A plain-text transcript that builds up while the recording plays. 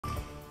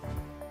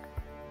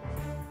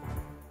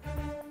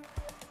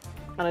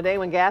On a day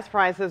when gas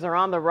prices are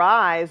on the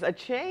rise, a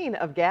chain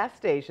of gas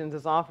stations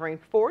is offering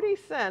 40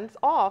 cents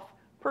off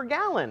per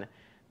gallon.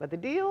 But the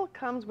deal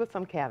comes with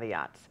some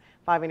caveats.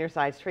 5 on your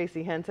side's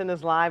Tracy Henson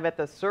is live at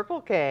the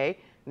Circle K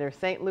near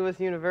St. Louis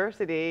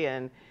University.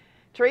 And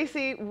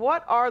Tracy,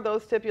 what are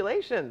those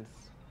stipulations?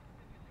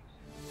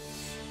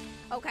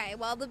 Okay,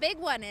 well, the big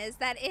one is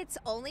that it's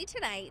only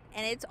tonight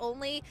and it's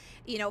only,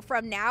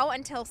 from now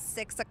until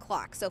 6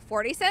 o'clock. So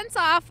 40 cents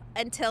off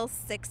until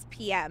 6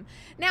 p.m.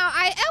 Now,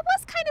 I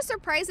was kind of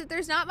surprised that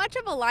there's not much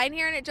of a line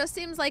here, and it just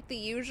seems like the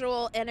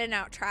usual in and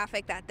out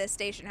traffic that this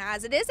station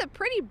has. It is a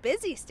pretty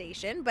busy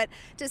station, but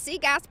to see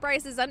gas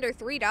prices under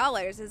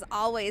 $3 is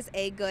always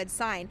a good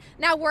sign.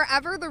 Now,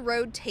 wherever the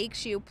road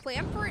takes you,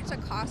 plan for it to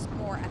cost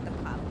more at the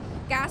pump.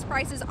 Gas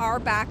prices are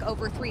back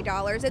over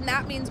 $3, and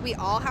that means we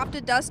all have to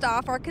dust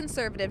off our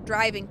conservative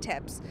driving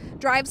tips.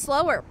 Drive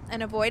slower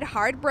and avoid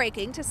hard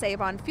braking to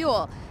save on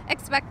fuel.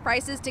 Expect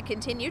prices to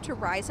continue to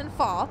rise and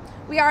fall.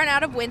 We aren't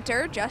out of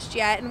winter just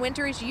yet, and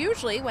winter is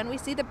usually when we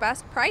see the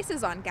best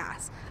prices on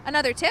gas.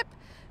 Another tip,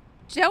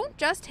 don't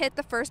just hit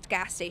the first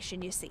gas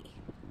station you see.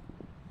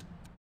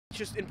 It's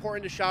just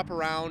important to shop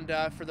around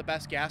for the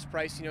best gas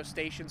price.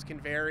 Stations can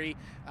vary,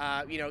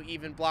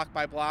 even block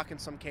by block in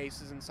some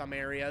cases in some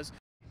areas.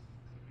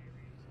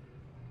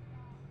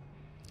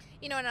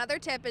 Another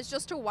tip is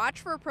just to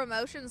watch for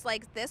promotions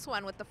like this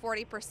one with the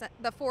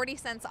 40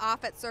 cents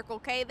off at Circle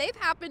K. They've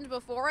happened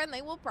before and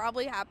they will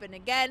probably happen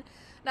again.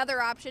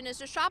 Another option is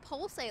to shop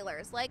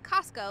wholesalers like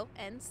Costco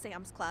and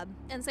Sam's Club.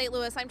 In St.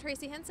 Louis, I'm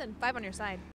Tracy Henson, 5 on your side.